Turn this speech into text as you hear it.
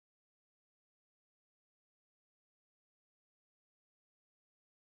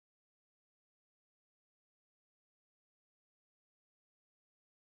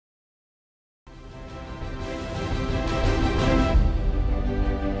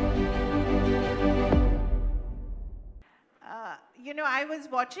I was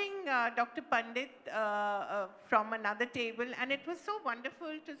watching Dr. Pandit from another table, and it was so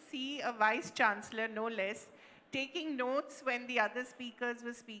wonderful to see a Vice-Chancellor, no less, taking notes when the other speakers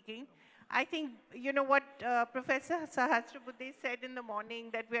were speaking. I think, what Professor Sahasrabudhe said in the morning,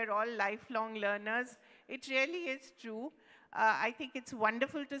 that we're all lifelong learners, it really is true. I think it's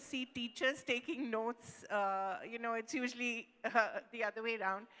wonderful to see teachers taking notes. It's usually the other way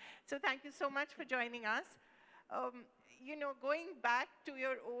around. So thank you so much for joining us. Going back to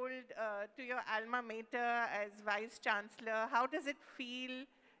your to your alma mater as Vice-Chancellor, how does it feel,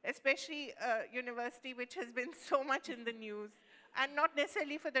 especially a university which has been so much in the news, and not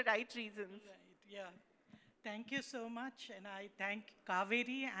necessarily for the right reasons? Right, yeah. Thank you so much, and I thank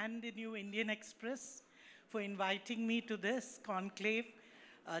Kaveree and the New Indian Express for inviting me to this conclave.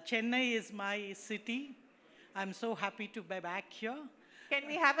 Chennai is my city. I'm so happy to be back here. Can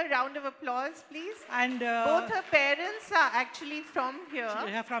we have a round of applause, please? And both her parents are actually from here.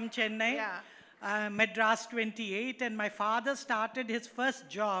 From Chennai, yeah. Madras 28, and my father started his first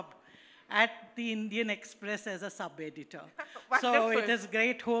job at the Indian Express as a sub-editor. So it is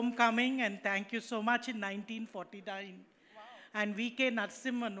great homecoming, and thank you so much in 1949. Wow. And V.K.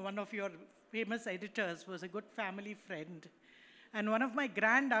 Narasimhan, one of your famous editors, was a good family friend. And one of my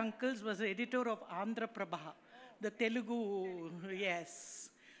grand uncles was the editor of Andhra Prabha, the Telugu, yes.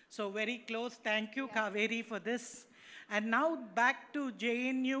 So very close. Thank you, Kaveree, for this. And now back to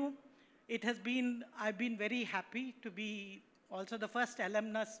JNU. I've been very happy to be also the first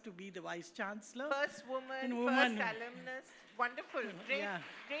alumnus to be the Vice-Chancellor. First woman, first alumnus. Wonderful.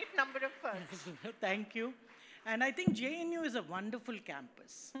 Great number of firsts. Thank you. And I think JNU is a wonderful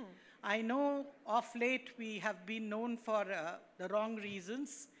campus. I know of late we have been known for the wrong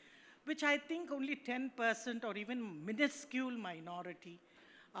reasons, which I think only 10% or even minuscule minority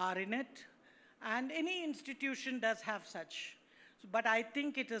are in it. And any institution does have such. But I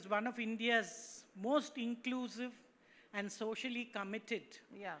think it is one of India's most inclusive and socially committed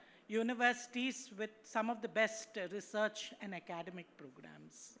universities with some of the best research and academic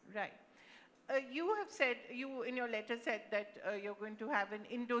programs. Right. You have said, you in your letter said that you're going to have an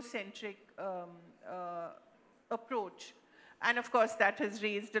Indo-centric approach. And of course, that has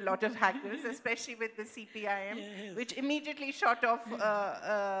raised a lot of hackles, especially with the CPIM, which immediately shot off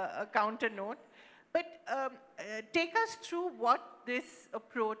a counter note. But take us through what this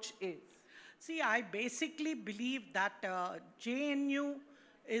approach is. See, I basically believe that JNU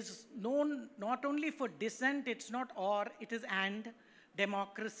is known not only for dissent, it's not or, it is and,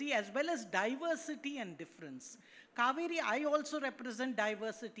 democracy, as well as diversity and difference. Kaveree, I also represent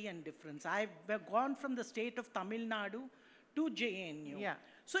diversity and difference. I've gone from the state of Tamil Nadu to JNU. Yeah.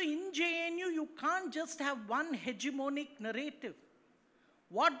 So in JNU, you can't just have one hegemonic narrative.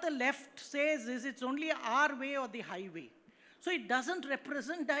 What the left says is it's only our way or the highway. So it doesn't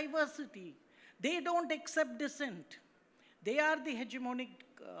represent diversity. They don't accept dissent. They are the hegemonic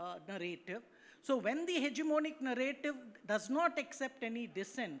narrative. So when the hegemonic narrative does not accept any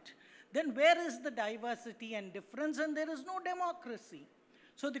dissent, then where is the diversity and difference? And there is no democracy.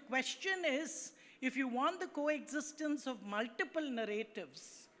 So the question is, if you want the coexistence of multiple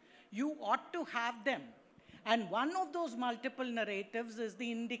narratives, you ought to have them. And one of those multiple narratives is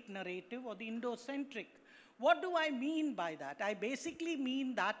the Indic narrative or the Indo-centric. What do I mean by that? I basically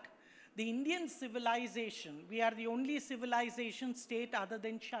mean that the Indian civilization, we are the only civilization state other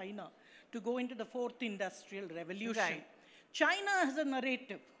than China to go into the fourth industrial revolution. Right. China has a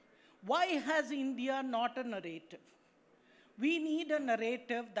narrative. Why has India not a narrative? We need a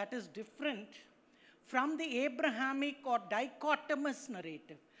narrative that is different from the Abrahamic or dichotomous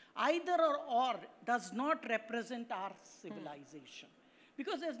narrative. Either or does not represent our civilization.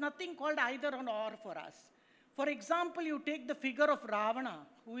 Because there's nothing called either or for us. For example, you take the figure of Ravana,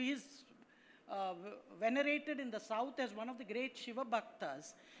 who is venerated in the south as one of the great Shiva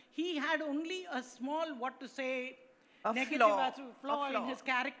Bhaktas. He had only a small, negative flaw in his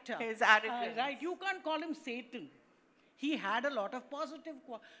character. His arrogance. Right, you can't call him Satan. He had a lot of positive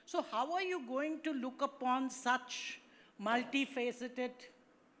qualities. So how are you going to look upon such multifaceted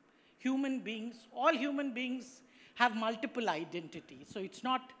human beings? All human beings have multiple identities. So it's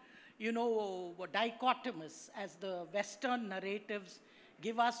not, dichotomous as the Western narratives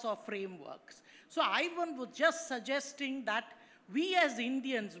give us or frameworks. So I was just suggesting that we as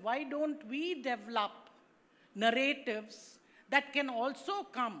Indians, why don't we develop narratives that can also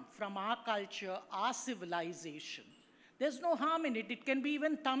come from our culture, our civilization? There's no harm in it. It can be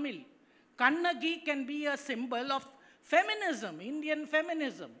even Tamil. Kannagi can be a symbol of feminism, Indian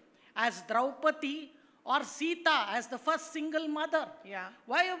feminism, as Draupadi or Sita as the first single mother. Yeah.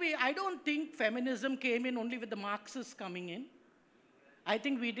 Why are we? I don't think feminism came in only with the Marxists coming in. I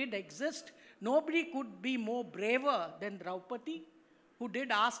think we did exist. Nobody could be more braver than Draupadi, who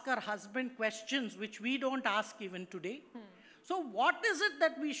did ask her husband questions which we don't ask even today. So what is it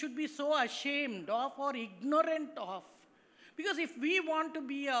that we should be so ashamed of or ignorant of? Because if we want to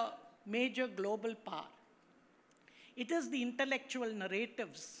be a major global power, it is the intellectual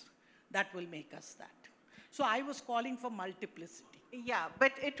narratives that will make us that. So I was calling for multiplicity. Yeah,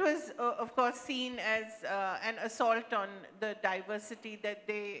 but it was, of course, seen as an assault on the diversity that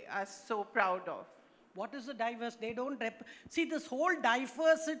they are so proud of. What is the diverse? They don't see this whole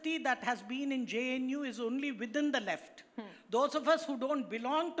diversity that has been in JNU is only within the left. Those of us who don't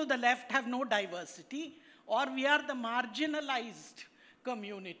belong to the left have no diversity, or we are the marginalized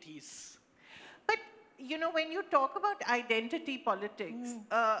communities. But, you know, when you talk about identity politics,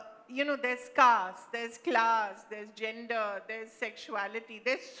 you know, there's caste, there's class, there's gender, there's sexuality,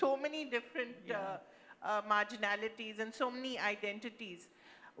 there's so many different marginalities and so many identities.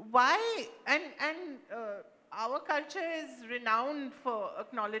 Why, and our culture is renowned for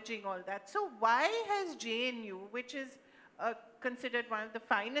acknowledging all that. So why has JNU, which is considered one of the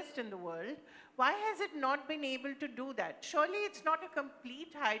finest in the world, why has it not been able to do that? Surely it's not a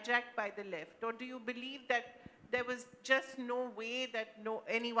complete hijack by the left, or do you believe that there was just no way that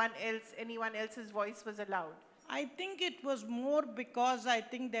anyone else's voice was allowed? I think it was more because I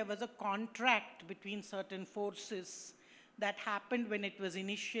think there was a contract between certain forces that happened when it was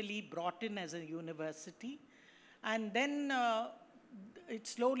initially brought in as a university. And then it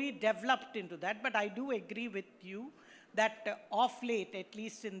slowly developed into that. But I do agree with you that of late, at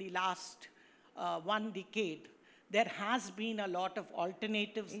least in the last 1 decade, there has been a lot of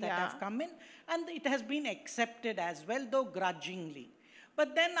alternatives that have come in, and it has been accepted as well, though grudgingly.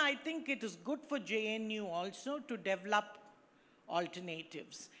 But then I think it is good for JNU also to develop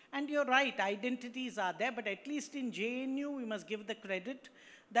alternatives. And you're right, identities are there, but at least in JNU, we must give the credit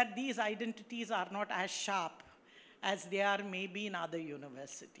that these identities are not as sharp as they are maybe in other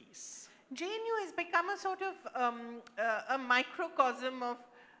universities. JNU has become a sort of a microcosm of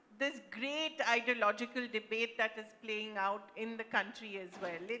this great ideological debate that is playing out in the country as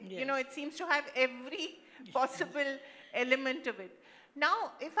well. You know, it seems to have every possible element of it.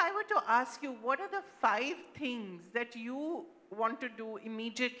 Now, if I were to ask you, what are the 5 things that you want to do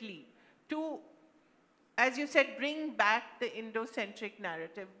immediately to, as you said, bring back the Indo-centric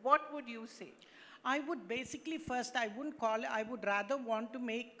narrative? What would you say? I would basically first, I wouldn't call it, I would rather want to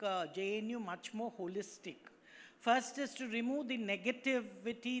make JNU much more holistic. First is to remove the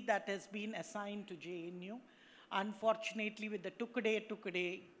negativity that has been assigned to JNU. Unfortunately, with the Tukade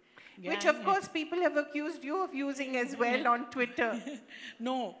gang, which of course people have accused you of using as well on Twitter.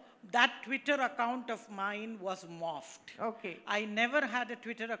 No, that Twitter account of mine was morphed. Okay. I never had a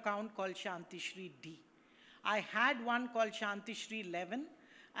Twitter account called Santishree D. I had one called Santishree 11,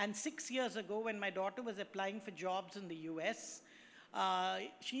 and 6 years ago when my daughter was applying for jobs in the US,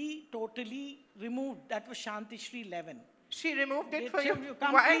 she totally removed, that was Santishree 11. She removed it for you?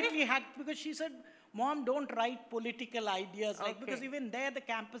 Completely had, because she said, Mom, don't write political ideas, like, because even there the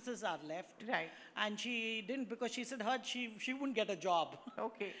campuses are left. Right. And she didn't, because she said she wouldn't get a job.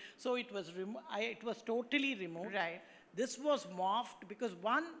 Okay. So it was totally removed. Right. This was morphed because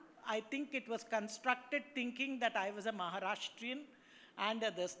one, I think it was constructed thinking that I was a Maharashtrian and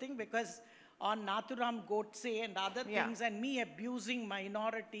this thing, because on Nathuram Godse and other things and me abusing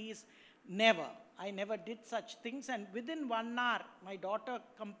minorities, never. I never did such things, and within 1 hour, my daughter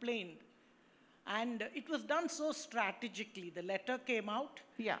complained. And it was done so strategically. The letter came out,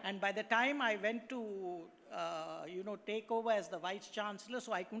 and by the time I went to, take over as the Vice-Chancellor,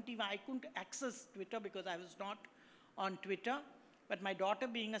 so I couldn't access Twitter because I was not on Twitter. But my daughter,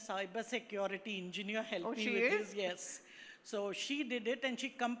 being a cybersecurity engineer, helped me with this. Yes. So she did it, and she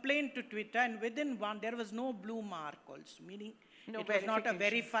complained to Twitter, and within there was no blue mark also, meaning it was not a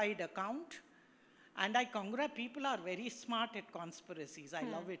verified account. And people are very smart at conspiracies. I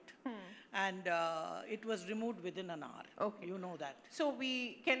love it. And it was removed within an hour. Okay. You know that. So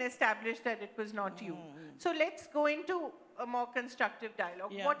we can establish that it was not you. So let's go into a more constructive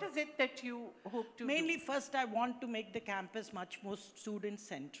dialogue. What is it that you hope to Mainly, first, I want to make the campus much more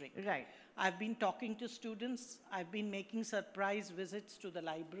student-centric. Right. I've been talking to students. I've been making surprise visits to the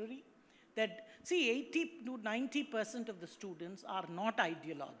library. That, see, 80 to 90% of the students are not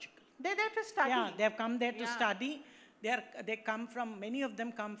ideological. They're there to study. Yeah, they've come there to study. Many of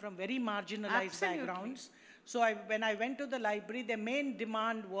them come from very marginalized backgrounds. So when I went to the library, the main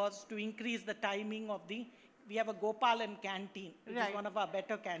demand was to increase the timing of we have a Gopalan canteen, which is one of our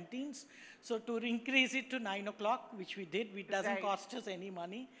better canteens. So to increase it to 9 o'clock, which we did, it doesn't cost us any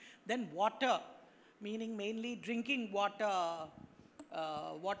money. Then water, meaning mainly drinking water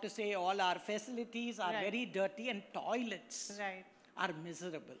what to say, all our facilities are very dirty and toilets are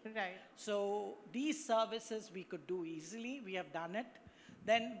miserable. So these services we could do easily. We have done it.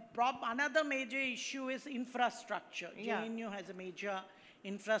 Then another major issue is infrastructure. JNU has a major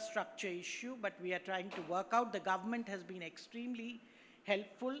infrastructure issue, but we are trying to work out. The government has been extremely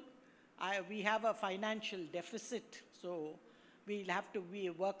helpful. We have a financial deficit, so we'll have to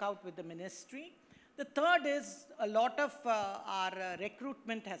work out with the ministry. The third is a lot of our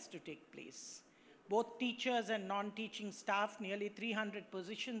recruitment has to take place. Both teachers and non-teaching staff, nearly 300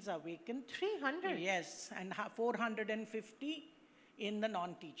 positions are vacant. 300? Yes, and 450 in the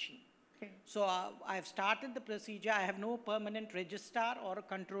non-teaching. Okay. So I've started the procedure. I have no permanent registrar or a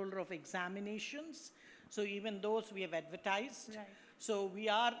controller of examinations. So even those we have advertised. So we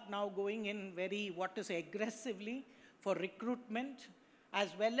are now going in very, aggressively for recruitment as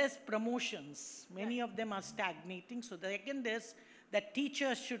well as promotions. Many of them are stagnating. So the second is that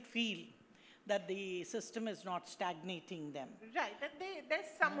teachers should feel that the system is not stagnating them. Right, that there's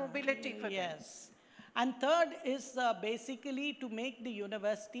some mobility for them. Yes. And third is basically to make the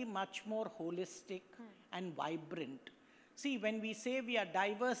university much more holistic and vibrant. See, when we say we are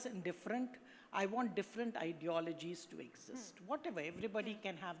diverse and different, I want different ideologies to exist. Whatever, everybody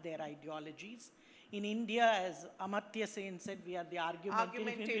can have their ideologies. In India, as Amartya Sen said, we are the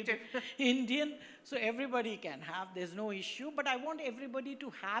argumentative Indian. So everybody can have, there's no issue. But I want everybody to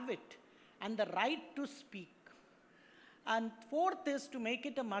have it and the right to speak. And fourth is to make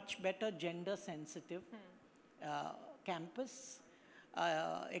it a much better gender-sensitive campus.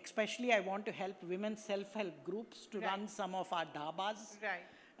 Especially, I want to help women self-help groups to run some of our dabas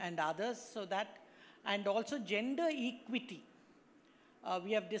and others. So that, and also gender equity.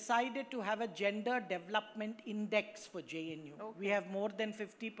 We have decided to have a gender development index for JNU. We have more than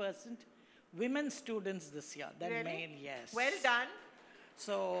 50% women students this year than male. Yes. Well done.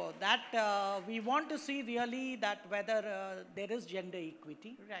 So that we want to see really that whether there is gender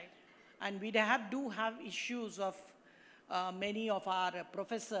equity. And we do have issues of many of our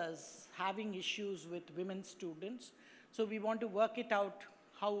professors having issues with women students. So we want to work it out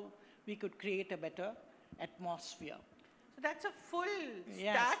how we could create a better atmosphere. So that's a full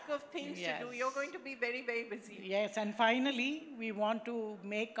stack of things to do. You're going to be very, very busy. Yes, and finally, we want to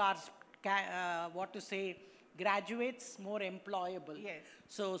make our, graduates more employable.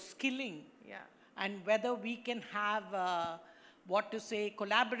 So skilling. And whether we can have,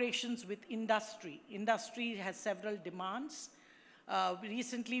 collaborations with industry. Industry has several demands.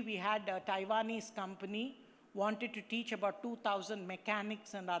 Recently, we had a Taiwanese company wanted to teach about 2,000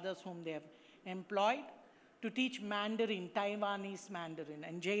 mechanics and others whom they have employed to teach Mandarin, Taiwanese Mandarin.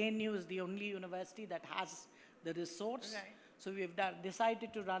 And JNU is the only university that has the resource. So we've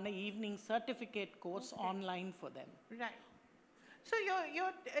decided to run an evening certificate course online for them. So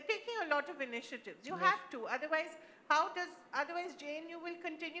you're taking a lot of initiatives. You have to. Otherwise JNU will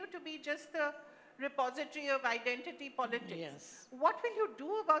continue to be just the repository of identity politics. What will you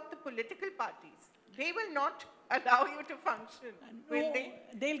do about the political parties? They will not allow you to function, will they?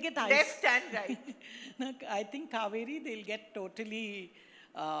 They'll get left and right. No, I think Kaveree, they'll get totally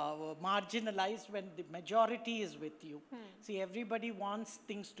marginalized when the majority is with you. See, everybody wants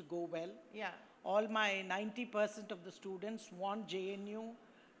things to go well. All my 90% of the students want JNU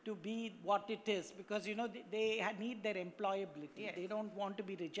to be what it is because, they need their employability. They don't want to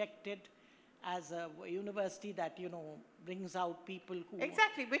be rejected as a university that, brings out people who...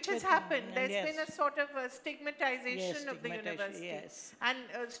 Exactly, which has happened. There's been a sort of a stigmatization of the university. And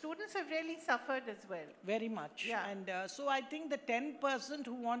students have really suffered as well. Very much. And so I think the 10%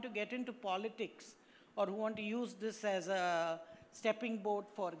 who want to get into politics or who want to use this as a stepping board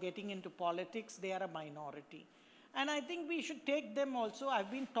for getting into politics, they are a minority. And I think we should take them also.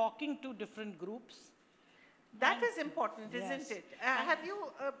 I've been talking to different groups. That is important, isn't it? Have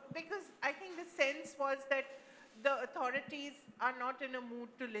you, because I think the sense was that the authorities are not in a mood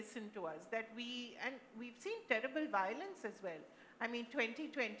to listen to us, and we've seen terrible violence as well. I mean,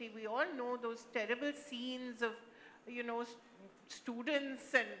 2020, we all know those terrible scenes of,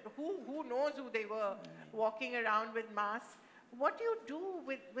 students and who knows who they were walking around with masks. What do you do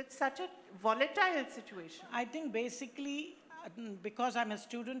with such a volatile situation? I think basically, because I'm a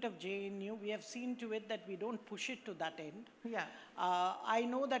student of JNU, we have seen to it that we don't push it to that end. I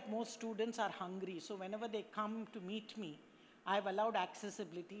know that most students are hungry, so whenever they come to meet me, I've allowed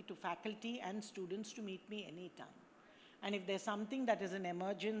accessibility to faculty and students to meet me anytime. And if there's something that is an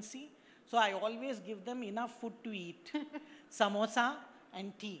emergency, so I always give them enough food to eat. Samosa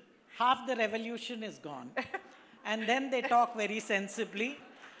and tea. Half the revolution is gone. And then they talk very sensibly.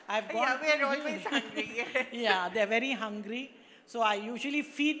 We're always hungry. They're very hungry. So I usually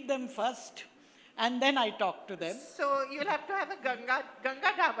feed them first, and then I talk to them. So you'll have to have a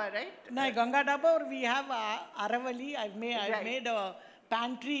Ganga Dhaba, right? No, Ganga Dhaba, or we have Aravali. I've Right. made a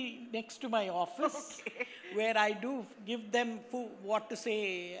pantry next to my office Okay. where I do give them food,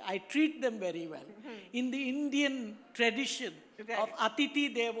 I treat them very well. In the Indian tradition of Atiti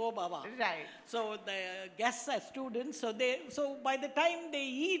Devo Bhava. Right. So the guests are students, so by the time they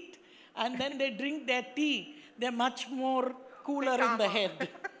eat and then they drink their tea, they're much more cooler in the head.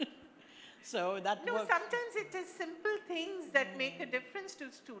 So that No, works. sometimes it is simple things that make a difference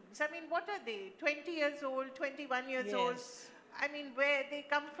to students. I mean, what are they? 20 years old, 21 years old? Yes. I mean, where they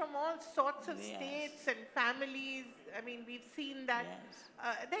come from all sorts of Yes. states and families. I mean, we've seen that.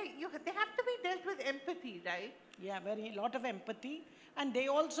 Yes. They have to be dealt with empathy, right? Yeah, very lot of empathy. And they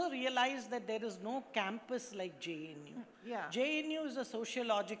also realize that there is no campus like JNU. Yeah. JNU is a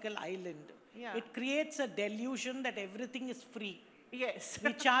sociological island. Yeah. It creates a delusion that everything is free. Yes.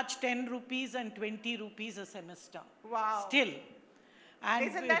 We charge 10 rupees and 20 rupees a semester. Wow. Still. And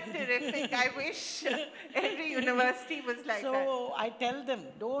Isn't that terrific? I wish every university was like that. So I tell them,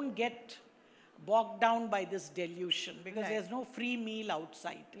 don't get bogged down by this delusion, because there's no free meal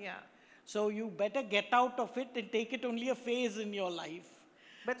outside. Yeah. So you better get out of it and take it only a phase in your life.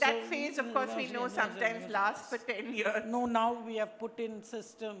 But that phase, of course, we know sometimes lasts for 10 years. No, now we have put in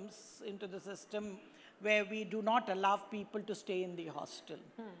systems into the system where we do not allow people to stay in the hostel.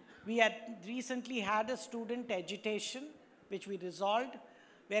 We had recently had a student agitation, which we resolved,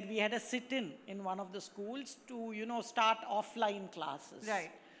 where we had a sit-in one of the schools to, start offline classes.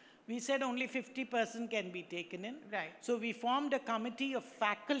 Right. We said only 50% can be taken in. Right. So we formed a committee of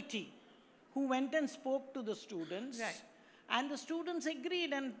faculty who went and spoke to the students. Right. And the students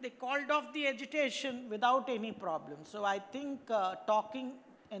agreed, and they called off the agitation without any problem. So I think talking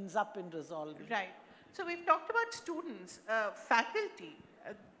ends up in resolving. Right. So we've talked about students. Faculty,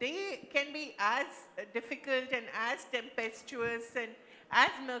 they can be as difficult and as tempestuous and as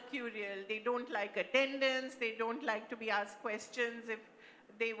mercurial. They don't like attendance. They don't like to be asked questions if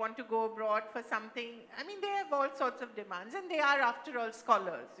they want to go abroad for something. I mean, they have all sorts of demands, and they are, after all,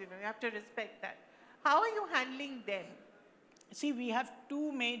 scholars. You have to respect that. How are you handling them? See, we have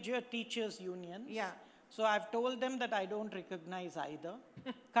two major teachers' unions. Yeah. So I've told them that I don't recognize either.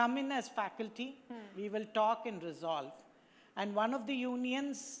 Come in as faculty, we will talk and resolve. And one of the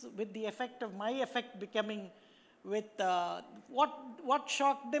unions, with the effect of my effect becoming with, what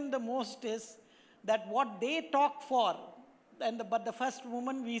shocked them the most is that what they talk for, but the first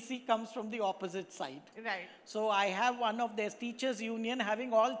woman VC comes from the opposite side. Right. So I have one of their teachers' union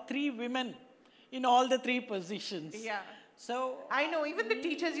having all three women in all the three positions. Yeah. So I know, even the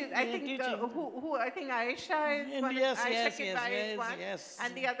teachers, I think, I think Aisha is one. Yes, Aisha Kibai is one. yes.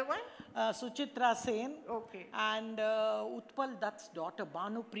 And the other one? Suchitra Sen. Okay. And Utpal Dutt's daughter,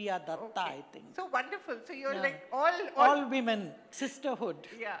 Bhanupriya Datta, Okay. I think. So wonderful. So you're Yeah. like All women, sisterhood.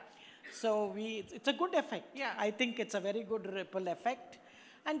 Yeah. So it's a good effect. Yeah. I think it's a very good ripple effect.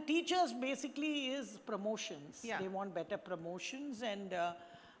 And teachers basically is promotions. Yeah. They want better promotions and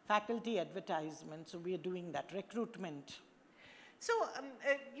faculty advertisement. So we are doing that, recruitment. So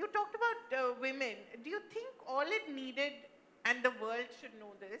you talked about women. Do you think all it needed, and the world should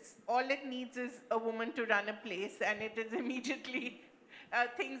know this, all it needs is a woman to run a place, and it is immediately,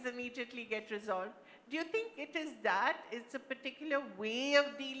 things immediately get resolved? Do you think it is that? It's a particular way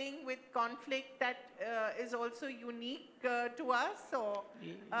of dealing with conflict that is also unique to us? Or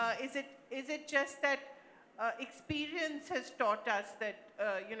is it just that experience has taught us that,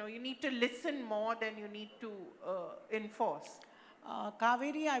 you need to listen more than you need to enforce?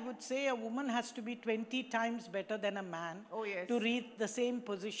 Kaveree, I would say a woman has to be 20 times better than a man to reach the same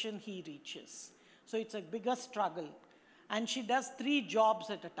position he reaches. So it's a bigger struggle. And she does 3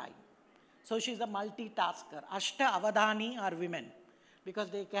 jobs at a time. So she's a multitasker. Ashta Avadhani are women, because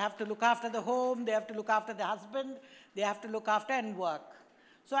they have to look after the home, they have to look after the husband, they have to look after and work.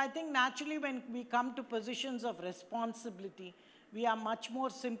 So I think naturally when we come to positions of responsibility, we are much more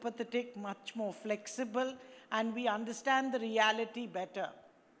sympathetic, much more flexible, and we understand the reality better.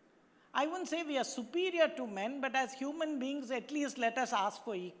 I wouldn't say we are superior to men, but as human beings, at least let us ask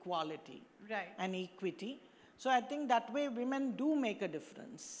for equality and equity. So I think that way women do make a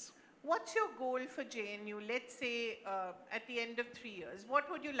difference. What's your goal for JNU? Let's say at the end of 3 years, what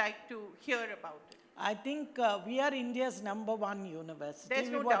would you like to hear about it? I think we are India's #1 university. There's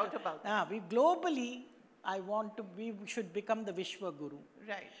no doubt about that. Globally, we should become the viswaguru.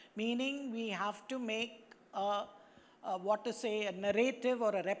 Right. Meaning we have to make a narrative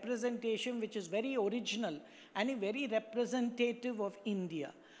or a representation which is very original and very representative of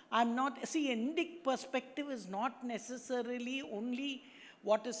India. I'm not, see, Indic perspective is not necessarily only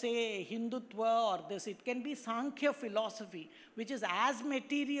what to say Hindutva or this. It can be Sankhya philosophy, which is as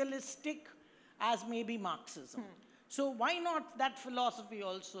materialistic as maybe Marxism. So why not that philosophy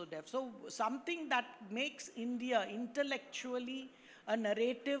also, Dev? So something that makes India intellectually a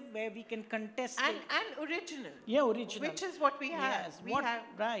narrative where we can contest and, it. And original. Yeah, original. Which is what we have. Yes, we have.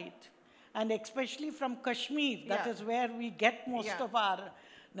 Right. And especially from Kashmir, that is where we get most of our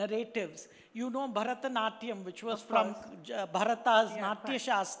narratives. You know, Bharatanatyam, which was from Bharata's Natya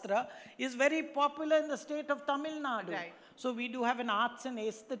Shastra, is very popular in the state of Tamil Nadu. Right. So we do have an arts and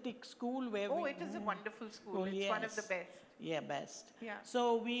aesthetic school where it is a wonderful school. It's one of the best. Yeah, best. Yeah.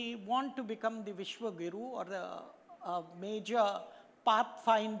 So we want to become the viswaguru or the major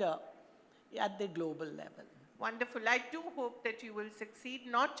pathfinder at the global level. Wonderful. I do hope that you will succeed,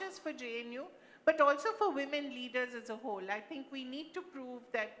 not just for JNU, but also for women leaders as a whole. I think we need to prove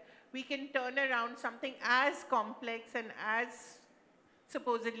that we can turn around something as complex and as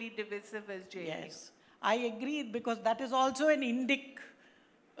supposedly divisive as JNU. Yes, I agree, because that is also an Indic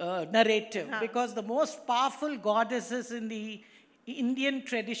narrative, because the most powerful goddesses in the Indian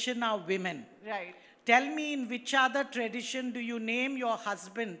tradition are women. Right. Tell me, in which other tradition do you name your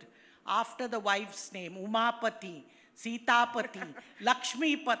husband after the wife's name? Umapati, Sitapati,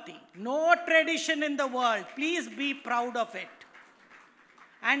 Lakshmipati. No tradition in the world. Please be proud of it.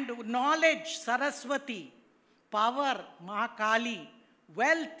 And knowledge, Saraswati. Power, Mahakali.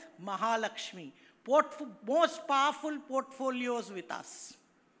 Wealth, Mahalakshmi. Most powerful portfolios with us.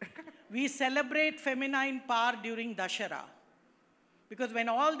 We celebrate feminine power during Dashara. Because when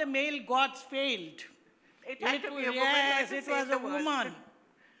all the male gods failed, it had to be a woman. Yes, it was a woman.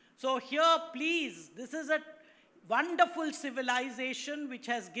 So here, please, this is a wonderful civilization which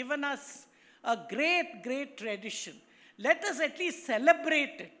has given us a great, great tradition. Let us at least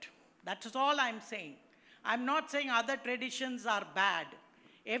celebrate it. That's all I'm saying. I'm not saying other traditions are bad.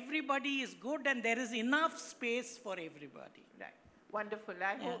 Everybody is good and there is enough space for everybody. Right. Wonderful.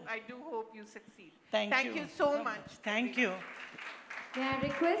 I do hope you succeed. Thank you so much. Thank you. May I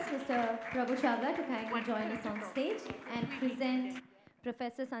request Mr. Prabhu Chawla to kindly join us on stage and present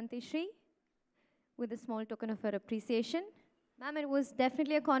Professor Santishree with a small token of her appreciation. Ma'am, it was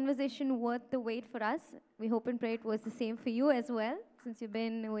definitely a conversation worth the wait for us. We hope and pray it was the same for you as well, since you've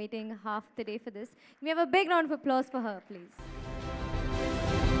been waiting half the day for this. Can we have a big round of applause for her, please?